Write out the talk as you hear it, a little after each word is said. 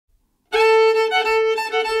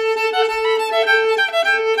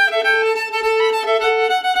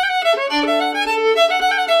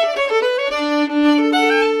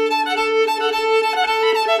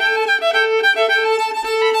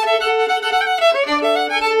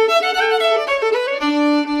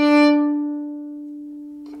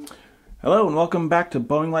and welcome back to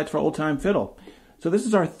Bowing Lights for Old Time Fiddle. So this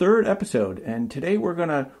is our third episode, and today we're going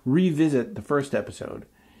to revisit the first episode.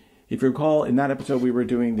 If you recall, in that episode we were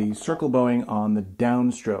doing the circle bowing on the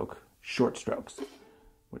downstroke, short strokes,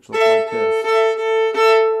 which look like this.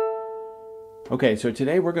 Okay, so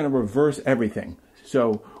today we're going to reverse everything.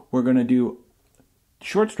 So we're going to do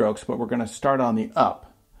short strokes, but we're going to start on the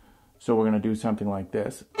up. So we're going to do something like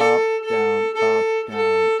this. Up, down, up,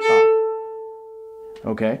 down, up.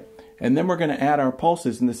 Okay? And then we're going to add our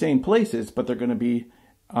pulses in the same places, but they're going to be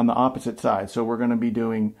on the opposite side. So we're going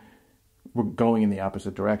in the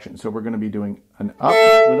opposite direction. So we're going to be doing an up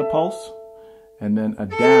with a pulse, and then a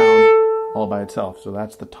down all by itself. So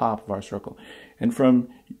that's the top of our circle. And from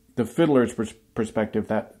the fiddler's perspective,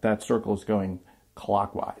 that circle is going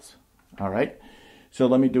clockwise. All right? So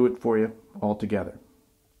let me do it for you all together.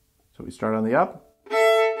 So we start on the up.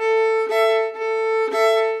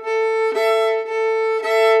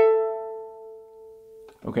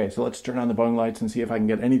 Okay, so let's turn on the bowing lights and see if I can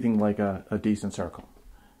get anything like a decent circle.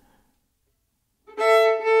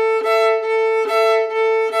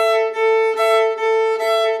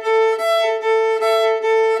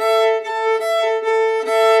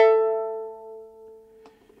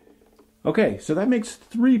 Okay, so that makes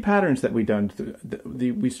three patterns that we've done.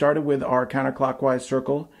 We started with our counterclockwise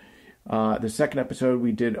circle. The second episode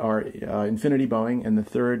we did our infinity bowing, and the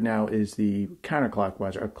third now is the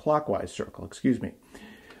counterclockwise, or clockwise circle, excuse me.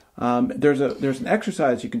 There's an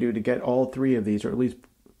exercise you can do to get all three of these, or at least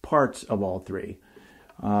parts of all three.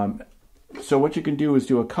 So what you can do is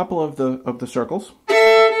do a couple of the circles.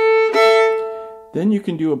 Then you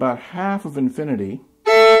can do about half of infinity.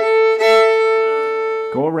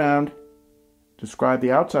 Go around, describe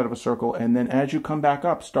the outside of a circle, and then as you come back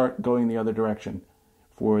up, start going the other direction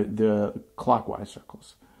for the clockwise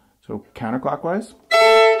circles. So counterclockwise.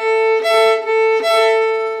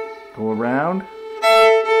 Go around.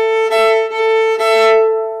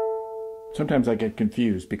 Sometimes I get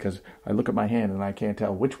confused because I look at my hand and I can't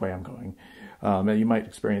tell which way I'm going. And you might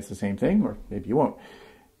experience the same thing, or maybe you won't.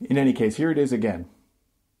 In any case, here it is again.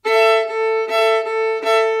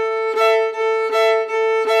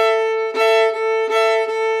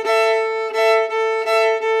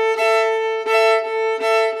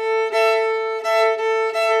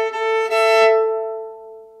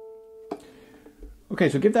 Okay,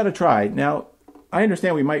 so give that a try. Now, I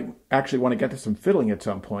understand we might actually want to get to some fiddling at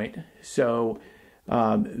some point, so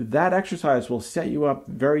that exercise will set you up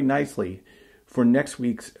very nicely for next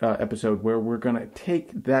week's episode, where we're going to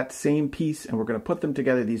take that same piece and we're going to put them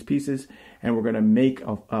together, these pieces, and we're going to make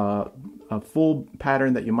a full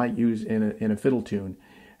pattern that you might use in a fiddle tune,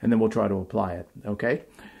 and then we'll try to apply it, okay?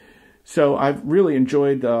 So I've really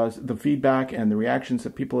enjoyed the feedback and the reactions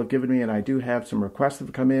that people have given me, and I do have some requests that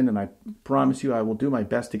have come in, and I promise you I will do my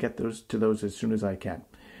best to get those as soon as I can.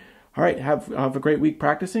 All right, have a great week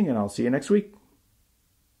practicing, and I'll see you next week.